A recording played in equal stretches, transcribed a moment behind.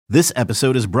This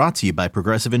episode is brought to you by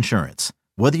Progressive Insurance.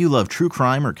 Whether you love true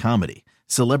crime or comedy,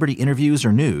 celebrity interviews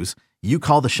or news, you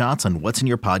call the shots on what's in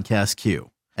your podcast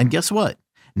queue. And guess what?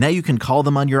 Now you can call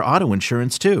them on your auto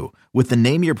insurance too with the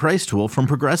Name Your Price tool from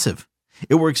Progressive.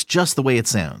 It works just the way it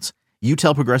sounds. You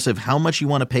tell Progressive how much you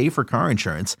want to pay for car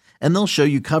insurance, and they'll show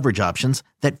you coverage options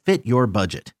that fit your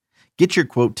budget. Get your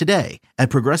quote today at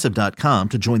Progressive.com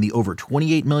to join the over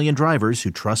 28 million drivers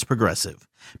who trust Progressive.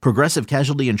 Progressive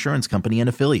Casualty Insurance Company and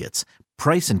Affiliates.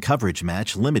 Price and coverage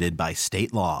match limited by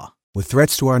state law. With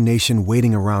threats to our nation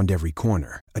waiting around every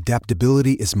corner,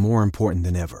 adaptability is more important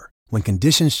than ever. When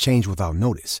conditions change without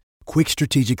notice, quick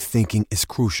strategic thinking is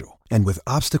crucial. And with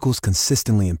obstacles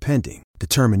consistently impending,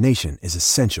 determination is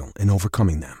essential in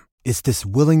overcoming them. It's this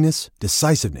willingness,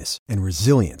 decisiveness, and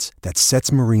resilience that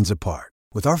sets Marines apart.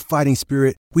 With our fighting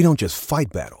spirit, we don't just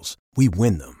fight battles, we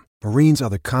win them. Marines are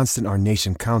the constant our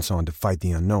nation counts on to fight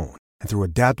the unknown. And through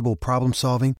adaptable problem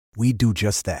solving, we do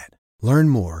just that. Learn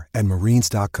more at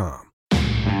marines.com. So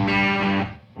now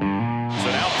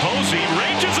Posey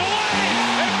ranges away,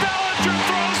 and Bellinger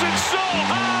throws it so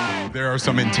high. There are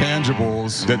some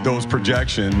intangibles that those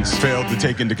projections failed to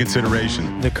take into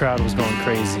consideration. The crowd was going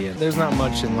crazy. There's not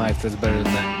much in life that's better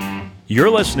than that. You're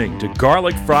listening to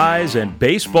Garlic Fries and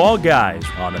Baseball Guys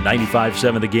on the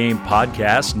 95.7 The Game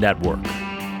Podcast Network.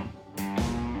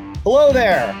 Hello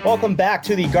there. Welcome back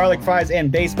to the Garlic Fries and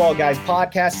Baseball Guys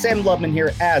podcast. Sam Loveman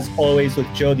here, as always, with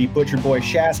Joe the Butcher Boy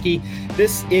Shasky.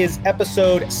 This is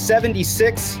episode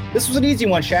 76. This was an easy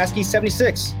one, Shasky,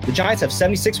 76. The Giants have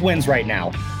 76 wins right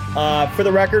now. For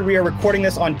the record, we are recording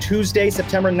this on Tuesday,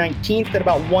 September 19th at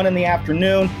about 1 in the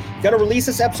afternoon. Got to release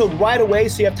this episode right away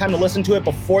so you have time to listen to it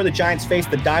before the Giants face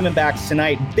the Diamondbacks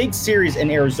tonight. Big series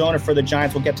in Arizona for the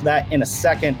Giants. We'll get to that in a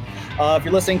second. If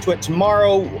you're listening to it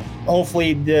tomorrow,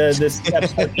 hopefully this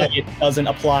episode doesn't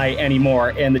apply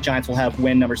anymore, and the Giants will have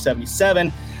win number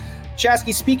 77.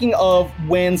 Shasky, speaking of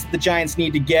wins the Giants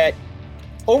need to get,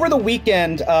 over the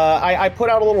weekend, I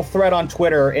put out a little thread on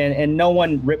Twitter, and no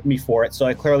one ripped me for it, so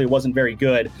I clearly wasn't very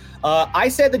good. I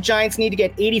said the Giants need to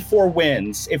get 84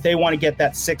 wins if they want to get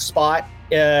that sixth spot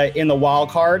in the wild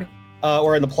card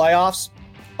or in the playoffs,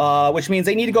 which means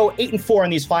they need to go 8-4 in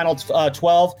these final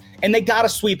 12, and they got to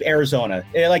sweep Arizona.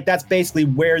 That's basically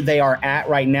where they are at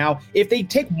right now. If they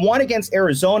take one against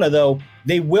Arizona, though,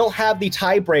 they will have the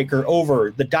tiebreaker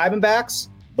over the Diamondbacks,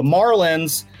 the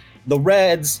Marlins, the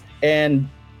Reds, and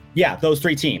those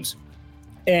three teams.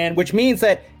 And which means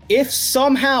that if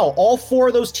somehow all four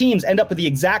of those teams end up with the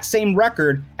exact same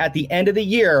record at the end of the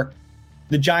year,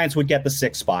 the Giants would get the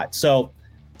sixth spot. So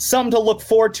something to look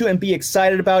forward to and be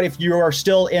excited about if you are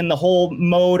still in the whole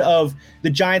mode of the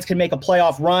Giants can make a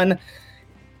playoff run.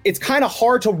 It's kind of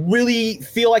hard to really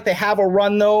feel like they have a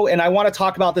run, though. And I want to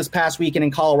talk about this past weekend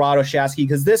in Colorado, Shasky,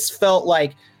 because this felt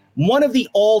like one of the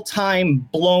all-time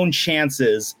blown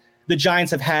chances the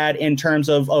Giants have had in terms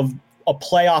of a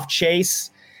playoff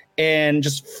chase and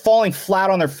just falling flat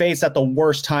on their face at the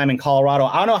worst time in Colorado.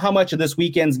 I don't know how much of this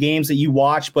weekend's games that you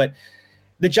watch, but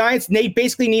the Giants, they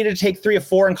basically needed to take 3 of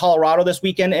 4 in Colorado this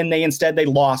weekend, and they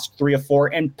lost 3 of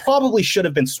 4 and probably should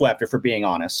have been swept, if we're being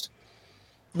honest.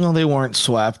 Well, they weren't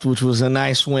swept, which was a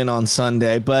nice win on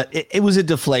Sunday, but it was a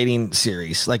deflating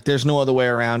series. There's no other way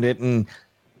around it. And,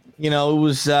 it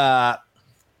was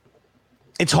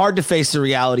it's hard to face the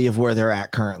reality of where they're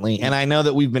at currently. And I know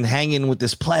that we've been hanging with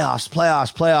this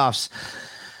playoffs.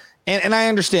 And I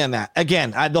understand that.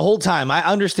 Again, the whole time, I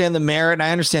understand the merit. And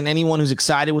I understand anyone who's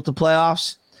excited with the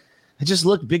playoffs. I just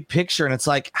look big picture, and it's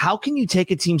like, how can you take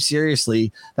a team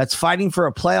seriously that's fighting for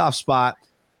a playoff spot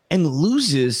and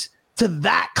loses to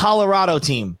that Colorado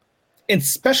team? And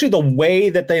especially the way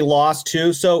that they lost,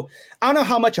 too. So I don't know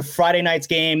how much of Friday night's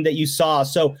game that you saw.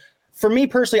 So for me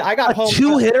personally, I got home.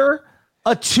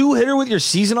 A two-hitter with your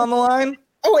season on the line?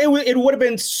 Oh, it would have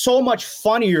been so much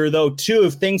funnier, though, too,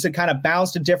 if things had kind of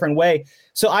bounced a different way.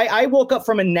 So I woke up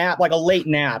from a nap, like a late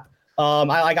nap.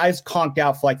 I was conked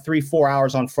out for 3-4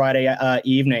 hours on Friday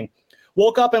evening.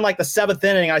 Woke up in the 7th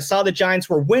inning. I saw the Giants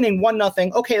were winning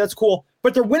 1-0. Okay, that's cool.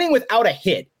 But they're winning without a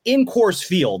hit in Coors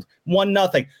Field,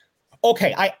 1-0.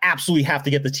 Okay, I absolutely have to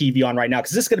get the TV on right now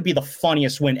because this is going to be the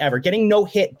funniest win ever. Getting no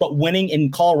hit but winning in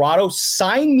Colorado,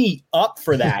 sign me up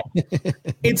for that.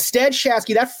 Instead,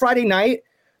 Shasky, that Friday night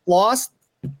loss,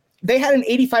 they had an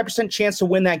 85% chance to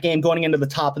win that game going into the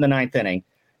top of the 9th inning.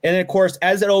 And then, of course,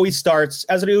 as it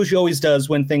usually always does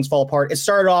when things fall apart, it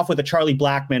started off with a Charlie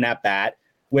Blackmon at bat,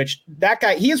 which that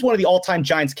guy, he is one of the all-time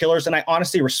Giants killers, and I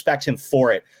honestly respect him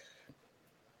for it.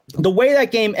 the way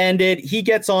that game ended, he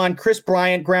gets on, Chris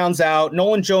Bryant grounds out,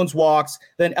 Nolan Jones walks,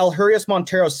 then Elhurius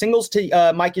Montero singles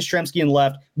to Mike Yastrzemski in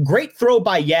left. Great throw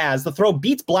by Yaz. The throw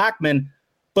beats Blackman,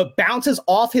 but bounces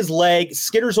off his leg,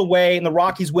 skitters away, and the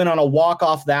Rockies win on a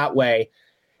walk-off that way.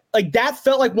 Like, that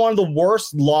felt like one of the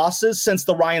worst losses since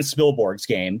the Ryan Spilborghs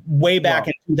game way back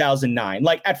in 2009.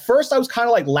 Like, at first I was kind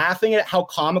of like laughing at how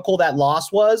comical that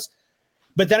loss was,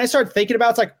 but then I started thinking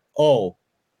about it's like, oh,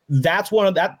 that's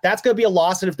going to be a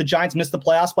loss. And if the Giants miss the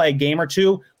playoffs by a game or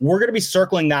two, we're going to be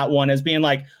circling that one as being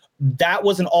like, that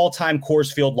was an all-time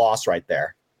Coors Field loss right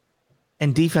there.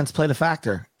 And defense played a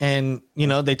factor. And,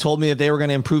 they told me that they were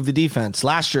going to improve the defense.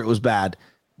 Last year it was bad.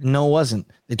 No, it wasn't.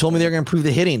 They told me they were going to improve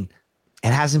the hitting.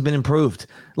 It hasn't been improved.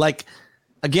 Like,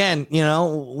 again,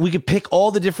 we could pick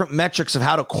all the different metrics of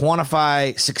how to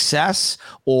quantify success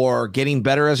or getting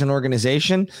better as an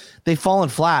organization. They've fallen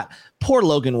flat. Poor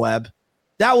Logan Webb.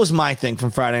 That was my thing from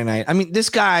Friday night. I mean, this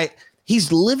guy,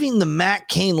 he's living the Matt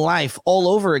Cain life all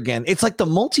over again. It's like the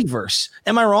multiverse.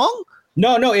 Am I wrong?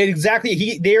 No,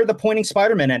 exactly. They're the pointing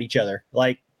Spider-Man at each other.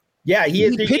 Like, yeah,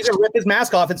 he's going to rip his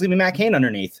mask off. It's going to be Matt Cain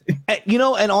underneath.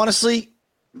 And honestly,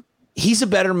 he's a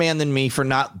better man than me for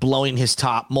not blowing his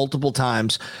top multiple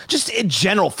times. Just in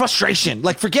general, frustration.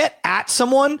 Like, forget at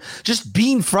someone, just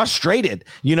being frustrated.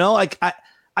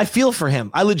 I feel for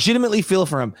him. I legitimately feel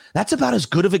for him. That's about as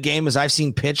good of a game as I've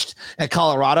seen pitched at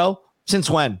Colorado. Since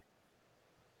when?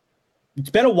 It's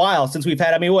been a while since we've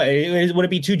had, would it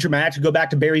be too dramatic to go back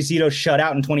to Barry Zito's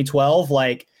shutout in 2012?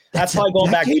 Like, that's probably going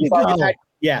back.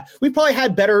 We've probably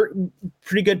had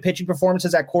pretty good pitching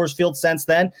performances at Coors Field since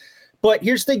then. But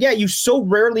here's the thing. Yeah, you so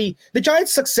rarely, the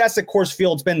Giants' success at Coors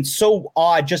Field has been so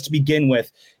odd just to begin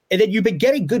with. And then you've been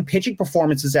getting good pitching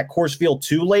performances at Coors Field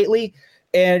too lately.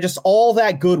 And just all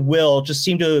that goodwill just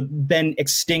seemed to have been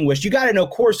extinguished. You got to know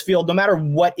Coors Field, no matter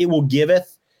what it will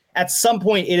giveth, at some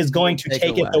point it is going to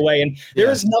take it away. And there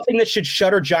is nothing that should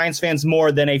shudder Giants fans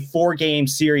more than a 4-game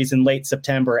series in late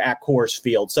September at Coors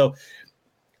Field. So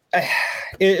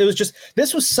it was just,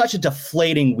 this was such a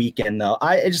deflating weekend, though.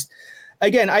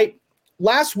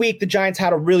 Last week, the Giants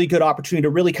had a really good opportunity to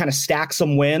really kind of stack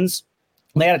some wins.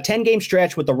 They had a 10-game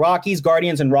stretch with the Rockies,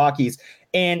 Guardians, and Rockies.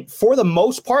 And for the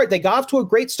most part, they got off to a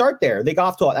great start there. They got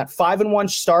off to that 5-1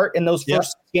 start in those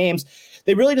first games.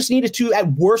 They really just needed to,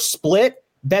 at worst, split.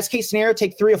 Best case scenario,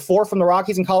 take 3 of 4 from the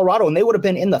Rockies and Colorado, and they would have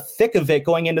been in the thick of it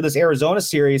going into this Arizona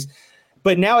series.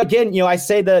 But now, again, I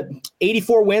say that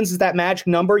 84 wins is that magic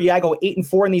number. You got to go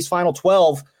 8-4 in these final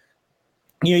 12.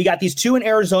 You got these 2 in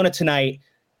Arizona tonight.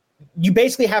 You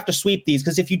basically have to sweep these,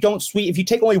 because if you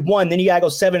take only 1, then you got to go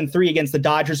 7-3 against the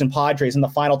Dodgers and Padres in the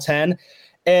final 10.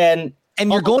 And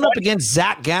you're going up against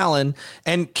Zach Gallen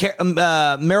and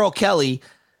Merrill Kelly.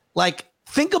 Like,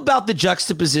 think about the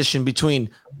juxtaposition between,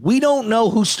 we don't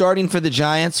know who's starting for the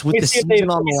Giants with the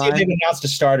season on the line. They haven't announced a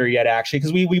starter yet, actually,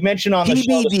 because we mentioned on the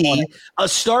show this morning. A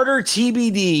starter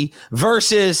TBD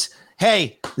versus,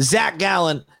 hey, Zach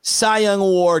Gallen, Cy Young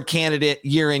Award candidate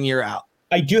year in, year out.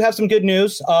 I do have some good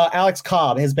news. Alex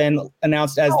Cobb has been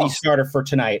announced as the starter for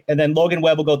tonight. And then Logan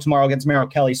Webb will go tomorrow against Merrill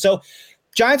Kelly. So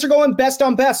Giants are going best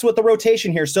on best with the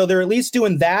rotation here. So they're at least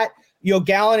doing that.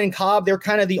 Gallen and Cobb, they're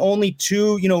kind of the only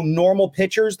 2, normal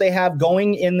pitchers they have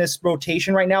going in this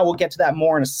rotation right now. We'll get to that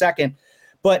more in a second.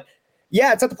 But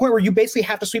yeah, it's at the point where you basically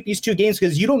have to sweep these 2 games,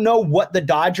 because you don't know what the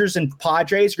Dodgers and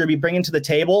Padres are going to be bringing to the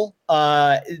table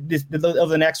over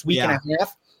the next week and a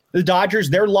half. The Dodgers,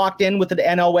 they're locked in with the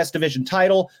NL West Division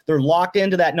title. They're locked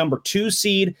into that number 2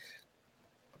 seed.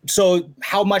 So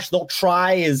how much they'll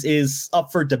try is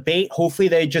up for debate. Hopefully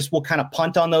they just will kind of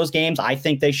punt on those games. I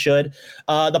think they should.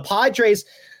 The Padres,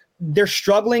 they're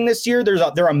struggling this year.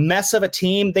 They're a mess of a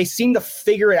team. They seem to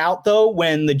figure it out, though,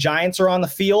 when the Giants are on the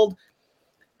field.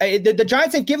 The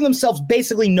Giants have given themselves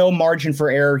basically no margin for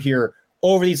error here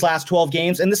over these last 12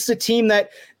 games. And this is a team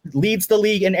that leads the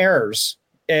league in errors.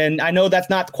 And I know that's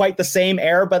not quite the same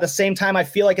error, but at the same time, I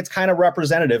feel like it's kind of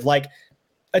representative. Like,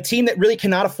 a team that really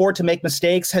cannot afford to make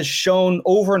mistakes has shown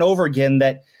over and over again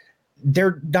that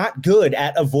they're not good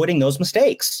at avoiding those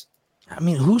mistakes. I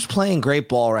mean, who's playing great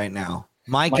ball right now?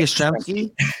 Mike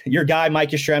Yastrzemski? Your guy,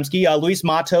 Mike Yastrzemski. Luis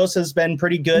Matos has been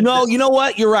pretty good. No, you know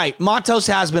what? You're right. Matos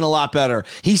has been a lot better.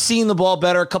 He's seen the ball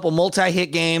better, a couple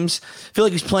multi-hit games. I feel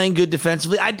like he's playing good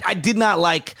defensively. I did not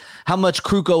like how much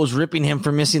Kruko was ripping him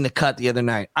for missing the cut the other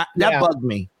night. That bugged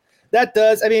me. That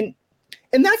does. I mean,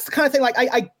 and that's the kind of thing, like,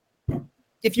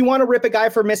 if you want to rip a guy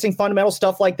for missing fundamental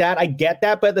stuff like that, I get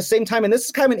that. But at the same time, and this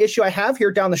is kind of an issue I have here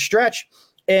down the stretch,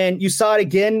 and you saw it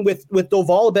again with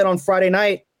Doval a bit on Friday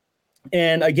night,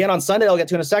 and again on Sunday, I'll get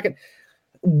to in a second.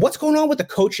 What's going on with the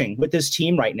coaching with this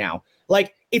team right now?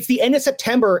 Like, it's the end of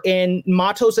September and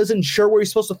Matos isn't sure where he's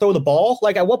supposed to throw the ball.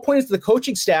 Like, at what point is the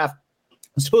coaching staff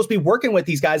supposed to be working with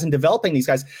these guys and developing these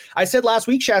guys? I said last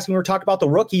week, Shaz, when we were talking about the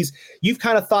rookies, you've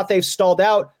kind of thought they've stalled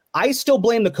out. I still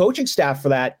blame the coaching staff for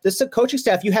that. This is a coaching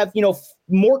staff. You have,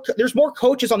 there's more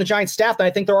coaches on the Giants staff than I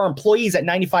think there are employees at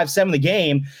 95.7 The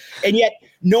Game. And yet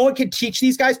no one can teach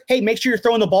these guys, hey, make sure you're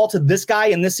throwing the ball to this guy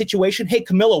in this situation. Hey,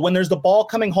 Camilo, when there's the ball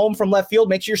coming home from left field,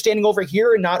 make sure you're standing over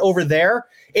here and not over there.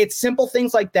 It's simple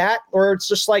things like that, or it's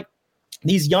just like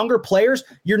these younger players,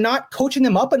 you're not coaching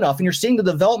them up enough and you're seeing the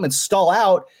development stall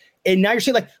out. And now you're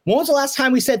saying, like, when was the last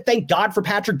time we said, thank God for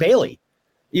Patrick Bailey?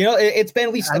 It's been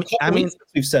at least a couple weeks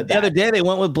since we've said that. The other day they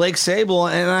went with Blake Sable,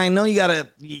 and I know you got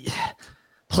to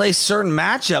play certain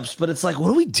matchups, but it's like, what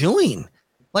are we doing?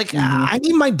 Like, I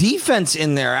need my defense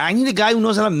in there. I need a guy who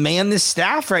knows how to man this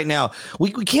staff right now.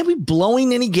 We can't be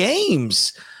blowing any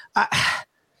games.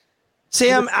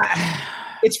 Sam,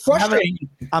 it's frustrating.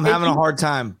 I'm having a hard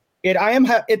time.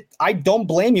 I don't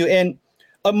blame you. And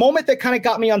a moment that kind of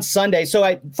got me on Sunday. So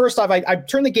I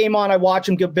turned the game on. I watch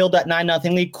them build that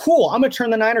 9-0 lead. Cool. I'm going to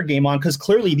turn the Niner game on because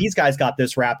clearly these guys got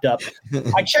this wrapped up.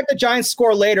 I checked the Giants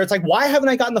score later. It's like, why haven't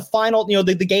I gotten the final,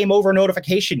 the game over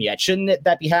notification yet? Shouldn't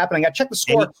that be happening? I checked the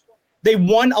score. They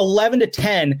won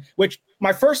 11-10, which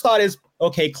my first thought is,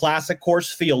 okay, classic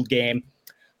Coors Field game.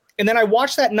 And then I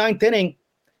watched that 9th inning.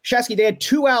 Shasky, they had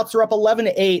 2 outs. They're up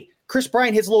 11-8. Chris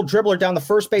Bryant hits a little dribbler down the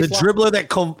first base line. Dribbler that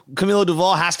Camilo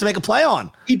Doval has to make a play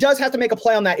on. He does have to make a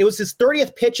play on that. It was his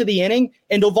 30th pitch of the inning,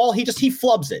 and Doval, he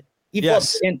flubs it.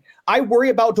 Flubs it. And I worry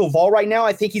about Doval right now.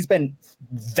 I think he's been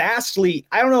vastly,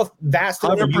 I don't know if vastly.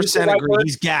 100% agree.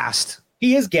 He's gassed.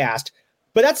 He is gassed.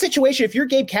 But that situation, if you're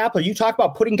Gabe Kapler, you talk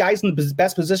about putting guys in the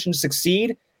best position to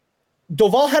succeed.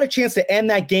 Doval had a chance to end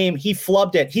that game. He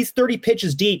flubbed it. He's 30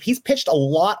 pitches deep. He's pitched a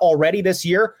lot already this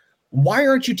year. Why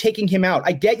aren't you taking him out?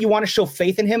 I get you want to show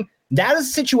faith in him. That is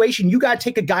a situation you got to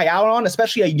take a guy out on,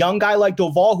 especially a young guy like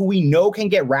Doval, who we know can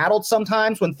get rattled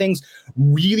sometimes when things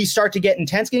really start to get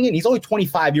intense. And he's only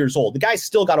 25 years old. The guy's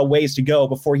still got a ways to go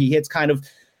before he hits kind of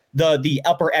the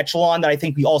upper echelon that I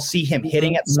think we all see him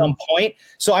hitting at some point.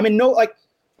 So I'm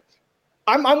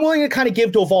willing to kind of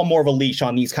give Doval more of a leash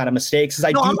on these kind of mistakes.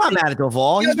 I'm not mad at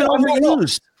Doval. He's been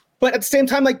overused. But at the same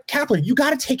time, like Kapler, you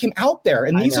got to take him out there.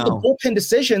 And these are the bullpen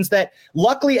decisions that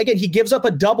luckily, again, he gives up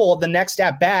a double the next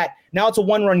at bat. Now it's a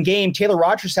 1-run game. Taylor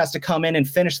Rogers has to come in and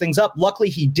finish things up. Luckily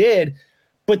he did.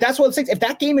 But that's what it takes. If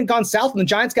that game had gone south and the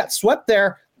Giants got swept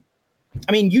there,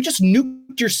 I mean, you just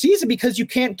nuked your season because you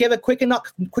can't give a quick enough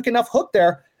hook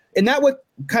there. And that what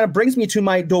kind of brings me to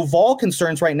my Doval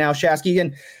concerns right now, Shasky.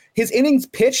 And his innings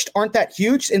pitched aren't that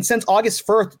huge. And since August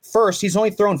 1st, he's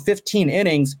only thrown 15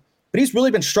 innings. But he's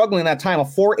really been struggling in that time, a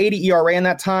 4.80 ERA in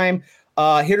that time.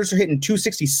 Hitters are hitting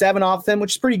 267 off them,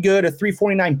 which is pretty good, a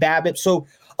 3.49 BABIP. So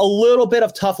a little bit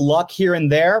of tough luck here and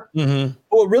there. Mm-hmm.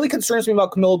 But what really concerns me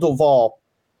about Camilo Doval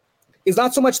is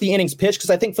not so much the innings pitched, because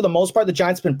I think for the most part, the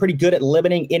Giants have been pretty good at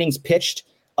limiting innings pitched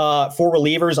for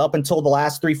relievers up until the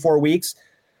last 3-4 weeks.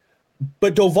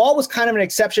 But Doval was kind of an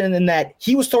exception in that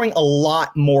he was throwing a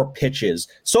lot more pitches.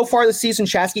 So far this season,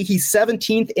 Shasky, he's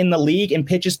 17th in the league in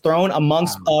pitches thrown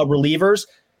amongst relievers.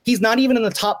 He's not even in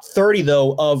the top 30,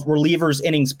 though, of relievers'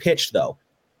 innings pitched, though.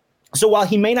 So while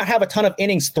he may not have a ton of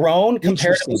innings thrown,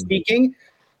 comparatively speaking,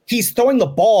 he's throwing the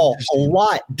ball a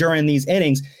lot during these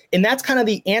innings. And that's kind of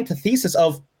the antithesis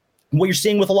of what you're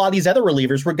seeing with a lot of these other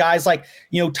relievers, where guys like,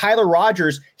 Tyler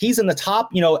Rogers, he's in the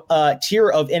top, tier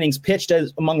of innings pitched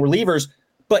among relievers,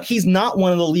 but he's not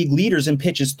one of the league leaders in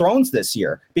pitches thrown this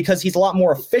year because he's a lot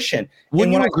more efficient.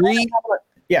 Wouldn't you agree?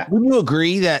 Wouldn't you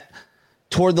agree that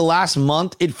toward the last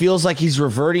month, it feels like he's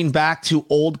reverting back to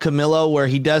old Camilo, where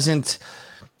he doesn't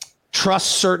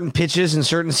trust certain pitches in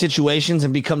certain situations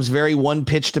and becomes very one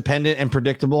pitch dependent and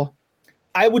predictable?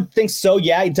 I would think so.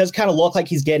 Yeah, it does kind of look like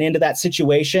he's getting into that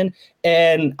situation.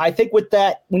 And I think with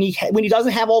that, when he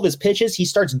doesn't have all of his pitches, he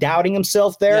starts doubting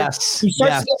himself there. Yes. He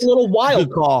starts to get a little wild.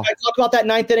 Good call. I talked about that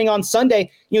 9th inning on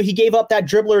Sunday. He gave up that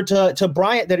dribbler to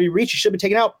Bryant that he reached. He should have been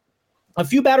taken out. A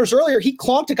few batters earlier, he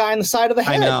clonked a guy on the side of the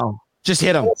head. I know. Just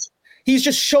hit him. He's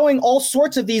just showing all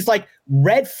sorts of these like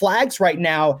red flags right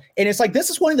now. And it's like, this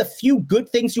is one of the few good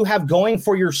things you have going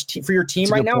for your team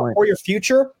right now, or your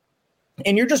future.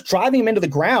 And you're just driving him into the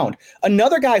ground.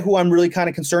 Another guy who I'm really kind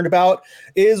of concerned about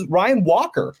is Ryan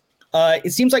Walker.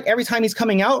 It seems like every time he's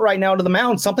coming out right now to the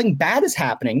mound, something bad is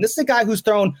happening. This is a guy who's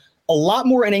thrown a lot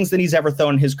more innings than he's ever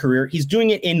thrown in his career. He's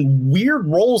doing it in weird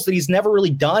roles that he's never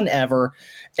really done ever.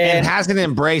 And hasn't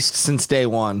embraced since day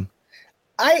one.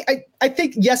 I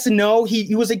think yes and no.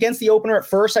 He was against the opener at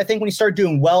first. I think when he started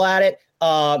doing well at it,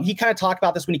 He kind of talked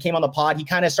about this when he came on the pod. He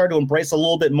kind of started to embrace a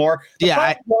little bit more. The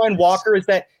problem with Ryan Walker is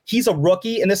that he's a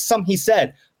rookie, and this is something he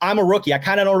said. I'm a rookie. I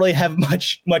kind of don't really have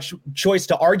much choice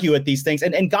to argue at these things.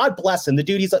 And God bless him. The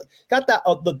dude, he's got that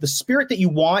the spirit that you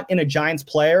want in a Giants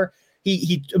player.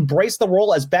 He embraced the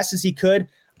role as best as he could.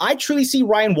 I truly see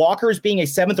Ryan Walker as being a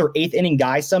 7th or 8th inning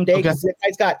guy someday. Because this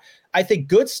guy's got, I think,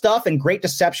 good stuff and great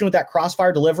deception with that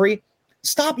crossfire delivery.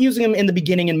 Stop using him in the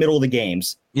beginning and middle of the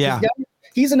games. Yeah.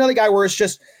 He's another guy where it's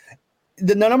just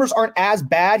the numbers aren't as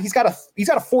bad. He's got a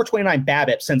 429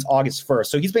 BABIP since August 1st.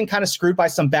 So he's been kind of screwed by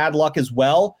some bad luck as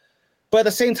well. But at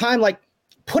the same time, like,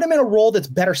 put him in a role that's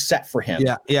better set for him.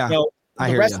 Yeah. You know,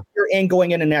 the rest of the year and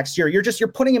going into next year, you're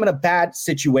putting him in a bad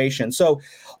situation. So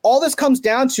all this comes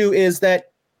down to is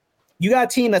that you got a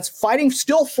team that's fighting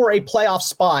still for a playoff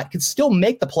spot, could still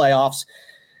make the playoffs.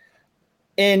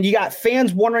 And you got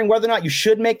fans wondering whether or not you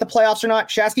should make the playoffs or not.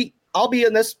 Shasky, I'll be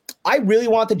in this. I really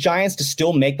want the Giants to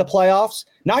still make the playoffs,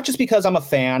 not just because I'm a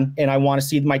fan and I want to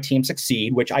see my team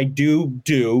succeed, which I do,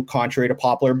 contrary to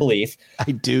popular belief.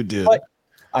 I do. But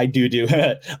I do.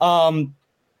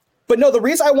 But no, the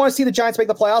reason I want to see the Giants make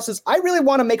the playoffs is I really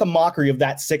want to make a mockery of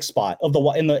that 6th spot of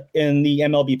in the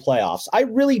MLB playoffs. I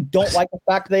really don't like the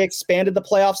fact that they expanded the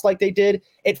playoffs like they did.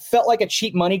 It felt like a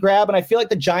cheap money grab, and I feel like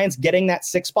the Giants getting that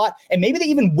 6th spot, and maybe they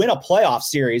even win a playoff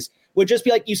series, would just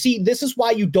be like, you see, this is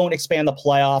why you don't expand the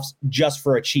playoffs just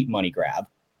for a cheap money grab.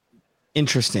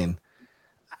 Interesting.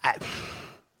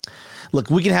 Look,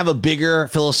 we can have a bigger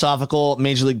philosophical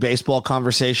Major League Baseball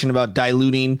conversation about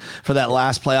diluting for that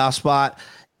last playoff spot.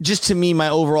 Just to me, my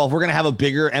overall, if we're going to have a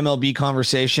bigger MLB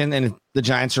conversation and if the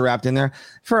Giants are wrapped in there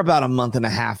for about a month and a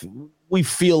half, we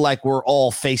feel like we're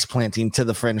all face planting to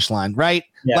the finish line, right?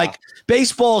 Yeah. Like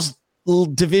baseball's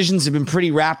divisions have been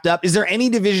pretty wrapped up. Is there any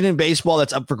division in baseball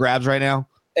that's up for grabs right now?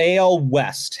 AL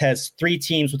West has 3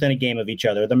 teams within a game of each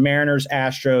other: the Mariners,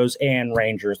 Astros, and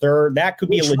Rangers. That could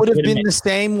be a legitimate. Would have been the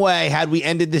same way had we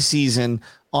ended the season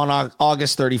on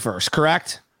August 31st,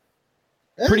 correct?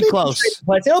 Pretty close.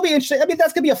 It'll be interesting. I mean,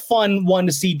 that's gonna be a fun one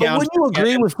to see. But wouldn't you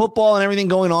agree with football and everything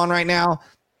going on right now?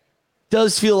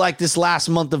 Does feel like this last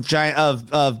month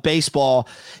of baseball,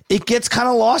 it gets kind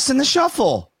of lost in the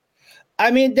shuffle. I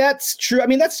mean, that's true. I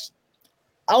mean, I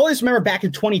always remember back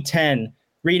in 2010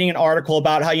 reading an article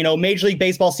about how, Major League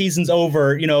Baseball season's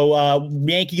over.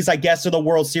 Yankees, I guess, are the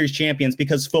World Series champions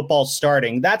because football's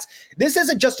starting. This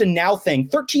isn't just a now thing.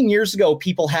 13 years ago,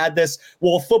 people had this,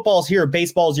 well, football's here,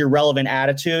 baseball's irrelevant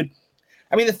attitude.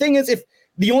 I mean, the thing is, if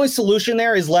the only solution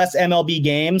there is less MLB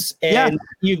games, and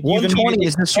the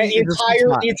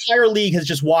entire league has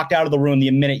just walked out of the room the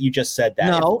minute you just said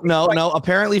that. No.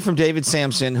 Apparently from David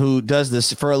Sampson, who does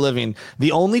this for a living,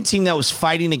 the only team that was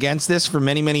fighting against this for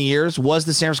many, many years was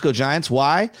the San Francisco Giants.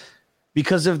 Why?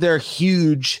 Because of their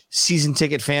huge season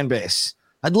ticket fan base.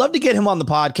 I'd love to get him on the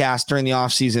podcast during the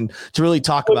offseason to really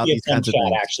talk about these kinds of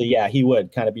things. Actually, yeah, he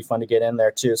would kind of be fun to get in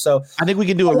there too. So I think we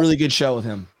can do a really good show with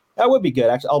him. That would be good.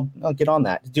 Actually, I'll get on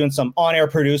that. Doing some on-air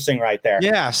producing right there.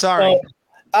 Yeah, sorry.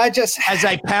 So as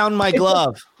I pound my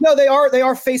glove. No, they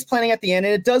are face planting at the end,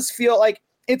 and it does feel like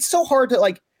it's so hard to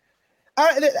like.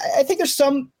 I think there's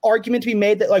some argument to be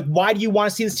made that like, why do you want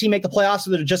to see this team make the playoffs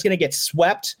so they're just going to get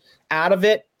swept out of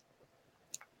it?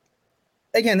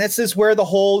 Again, this is where the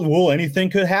whole anything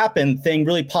could happen thing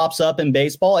really pops up in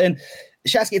baseball. And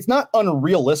Shasky, it's not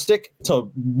unrealistic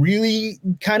to really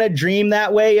kind of dream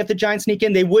that way. If the Giants sneak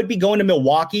in, they would be going to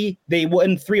Milwaukee. They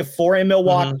won 3 of 4 in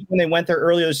Milwaukee when they went there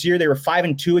earlier this year. They were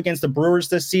 5-2 against the Brewers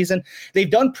this season. They've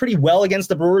done pretty well against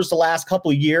the Brewers the last couple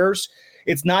of years.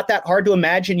 It's not that hard to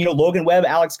imagine, Logan Webb,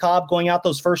 Alex Cobb going out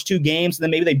those first 2 games, and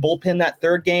then maybe they bullpen that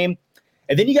 3rd game.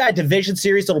 And then you got a division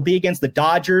series that'll be against the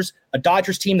Dodgers, a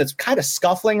Dodgers team that's kind of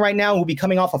scuffling right now and will be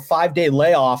coming off a 5-day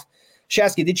layoff.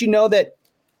 Shasky, did you know that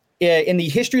in the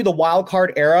history of the wild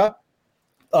card era,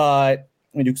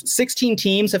 16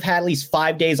 teams have had at least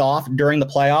 5 days off during the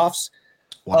playoffs?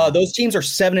 Wow. Those teams are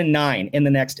 7-9 in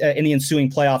the ensuing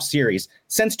playoff series.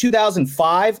 Since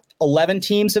 2005, 11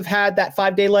 teams have had that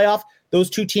 5-day layoff. Those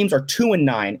 2 teams are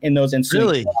 2-9 in those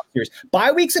ensuing playoff series.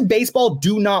 Bye weeks in baseball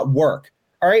do not work.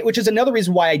 All right, which is another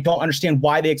reason why I don't understand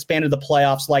why they expanded the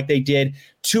playoffs like they did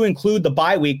to include the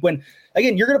bye week. When,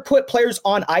 again, you're going to put players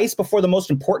on ice before the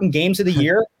most important games of the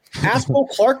year. Ask Will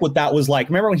Clark what that was like.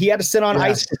 Remember when he had to sit on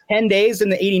ice for 10 days in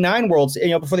the 89 before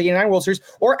the 89 World Series?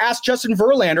 Or ask Justin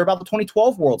Verlander about the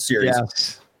 2012 World Series.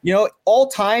 Yes.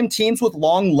 All-time teams with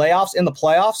long layoffs in the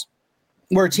playoffs,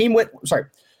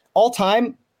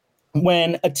 all-time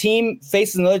when a team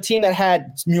faces another team that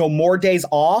had more days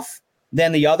off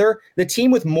than the other, the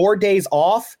team with more days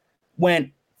off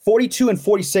went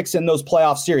 42-46 in those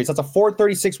playoff series. That's a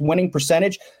 .436 winning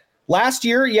percentage. Last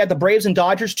year, you had the Braves and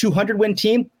Dodgers, 200-win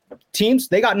teams.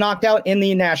 They got knocked out in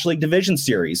the National League Division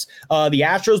Series. The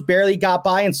Astros barely got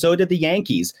by, and so did the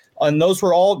Yankees. And those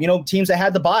were all, teams that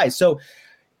had the bye. So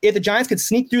if the Giants could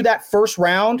sneak through that first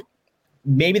round,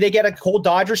 maybe they get a cold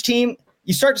Dodgers team,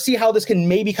 you start to see how this can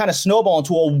maybe kind of snowball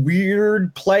into a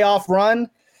weird playoff run.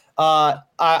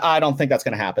 I don't think that's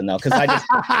going to happen, though, because I just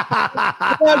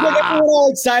I'm all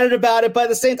excited about it. But at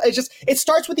the same time, it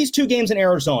starts with these 2 games in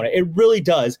Arizona. It really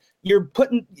does. You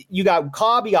got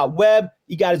Cobb, you got Webb,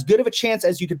 you got as good of a chance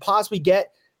as you could possibly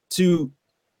get to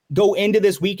go into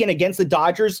this weekend against the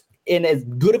Dodgers in as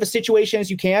good of a situation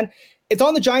as you can. It's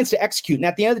on the Giants to execute. And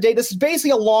at the end of the day, this is basically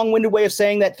a long-winded way of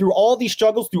saying that through all these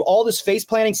struggles, through all this face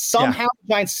planning, somehow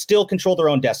the Giants still control their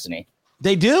own destiny.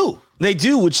 They do,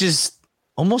 which is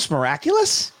almost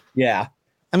miraculous. Yeah.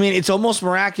 I mean, it's almost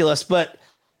miraculous, but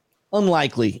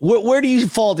unlikely. Where do you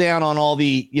fall down on all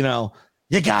the, you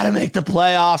got to make the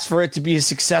playoffs for it to be a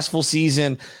successful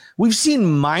season? We've seen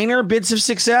minor bits of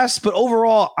success, but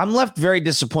overall, I'm left very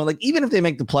disappointed. Like, even if they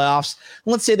make the playoffs,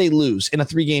 let's say they lose in a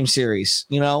 3-game series,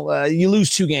 you lose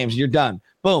 2 games, you're done.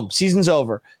 Boom, season's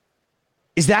over.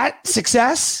 Is that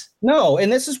success? No,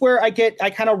 and this is where I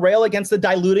kind of rail against the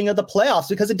diluting of the playoffs,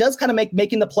 because it does kind of make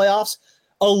making the playoffs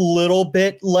a little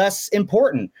bit less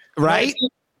important. Right?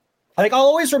 Like, I'll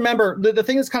always remember the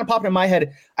thing that's kind of popping in my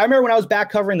head. I remember when I was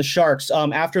back covering the Sharks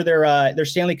after their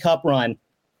Stanley Cup run.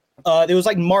 It was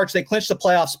like March. They clinched the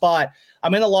playoff spot.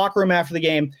 I'm in the locker room after the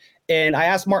game, and I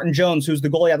asked Martin Jones, who's the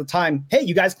goalie at the time, "Hey,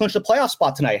 you guys clinched the playoff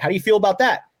spot tonight. How do you feel about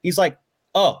that?" He's like,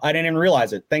 "Oh, I didn't even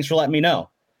realize it. Thanks for letting me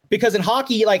know." Because in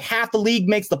hockey, like, half the league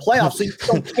makes the playoffs, so you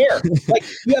don't care. Like,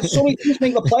 you have so many teams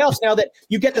making the playoffs now that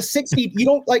you get the 60. You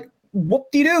don't, like,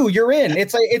 whoop-de-doo, you're in.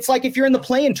 It's like if you're in the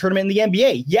play-in tournament in the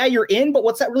NBA. Yeah, you're in, but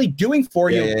what's that really doing for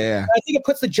you? Yeah. I think it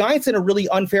puts the Giants in a really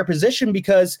unfair position,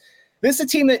 because this is a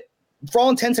team that, for all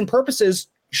intents and purposes,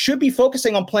 should be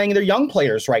focusing on playing their young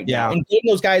players right now and getting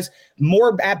those guys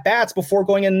more at-bats before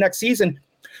going into next season.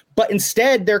 But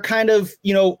instead, they're kind of,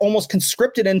 almost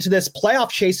conscripted into this playoff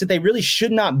chase that they really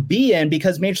should not be in,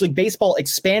 because Major League Baseball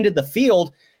expanded the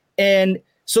field. And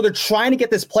so they're trying to get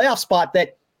this playoff spot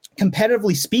that,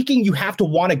 competitively speaking, you have to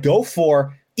want to go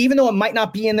for, even though it might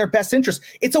not be in their best interest.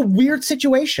 It's a weird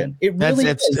situation. It really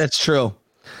is. That's true.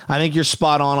 I think you're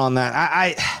spot on that.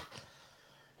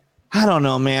 I don't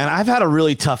know, man. I've had a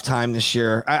really tough time this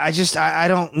year. I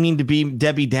don't mean to be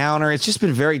Debbie Downer. It's just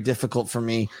been very difficult for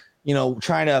me,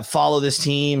 trying to follow this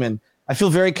team. And I feel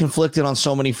very conflicted on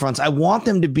so many fronts. I want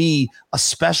them to be a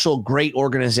special, great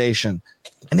organization,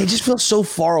 and they just feel so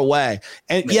far away.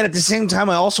 And yet at the same time,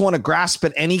 I also want to grasp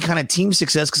at any kind of team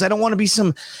success, because I don't want to be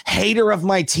some hater of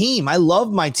my team. I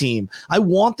love my team. I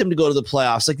want them to go to the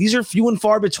playoffs. Like, these are few and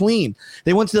far between.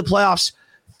 They went to the playoffs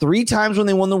 3 times when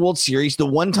they won the World Series, the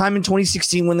 1 time in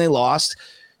 2016 when they lost,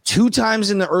 2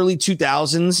 times in the early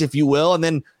 2000s, if you will, and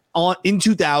then in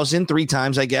 2000, 3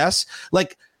 times, I guess.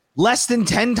 Like, less than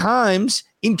 10 times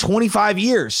in 25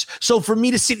 years. So for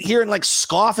me to sit here and, like,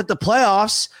 scoff at the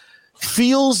playoffs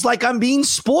feels like I'm being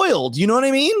spoiled. You know what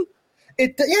I mean?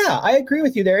 Yeah, I agree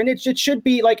with you there. And it should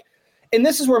be like, and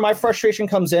this is where my frustration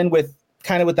comes in with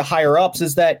the higher ups,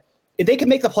 is that if they can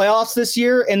make the playoffs this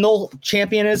year and they'll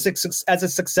champion it as a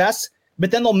success,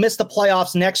 but then they'll miss the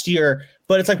playoffs next year.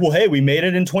 But it's like, well, hey, we made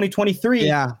it in 2023.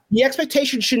 Yeah. The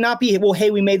expectation should not be, well,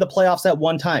 hey, we made the playoffs that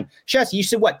one time. Chess, you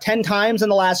said what, 10 times in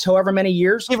the last however many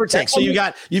years? Give or take. So you've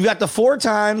got the 4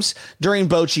 times during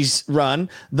Bochy's run,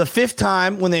 the 5th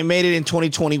time when they made it in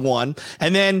 2021,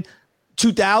 and then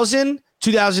 2000,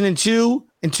 2002,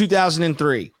 and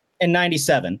 2003. And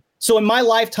 97. So in my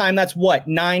lifetime, that's what,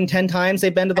 9-10 times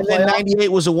they've been to the playoffs? And then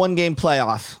 98 was a 1-game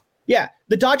playoff. Yeah.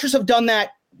 The Dodgers have done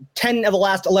that 10 of the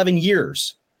last 11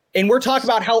 years. And we're talking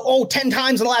about how, 10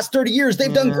 times in the last 30 years,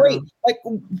 they've done great. Like,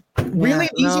 really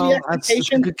easy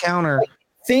expectation. That's a good counter. Like,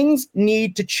 things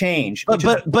need to change. But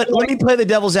let me play the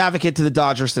devil's advocate to the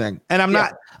Dodgers thing. And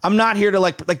I'm not here to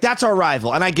like that's our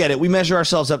rival. And I get it. We measure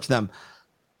ourselves up to them.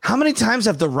 How many times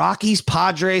have the Rockies,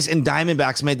 Padres, and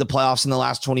Diamondbacks made the playoffs in the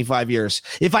last 25 years?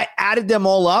 If I added them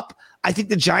all up, I think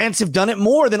the Giants have done it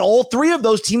more than all 3 of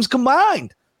those teams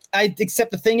combined.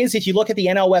 Except the thing is, if you look at the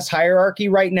NL West hierarchy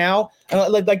right now,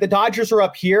 like the Dodgers are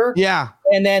up here. Yeah.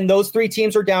 And then those 3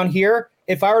 teams are down here.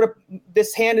 If I were to,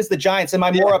 this hand is the Giants. Am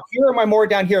I more up here or am I more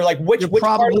down here? Like which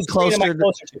part of the screen am I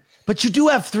closer to? But you do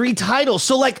have 3 titles.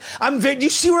 So like, you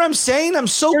see what I'm saying? I'm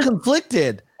so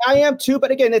conflicted. I am too.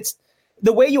 But again, it's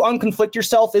the way you unconflict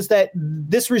yourself is that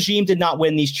this regime did not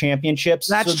win these championships.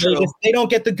 That's true. They don't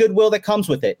get the goodwill that comes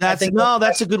with it. That's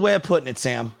a good way of putting it,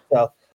 Sam. So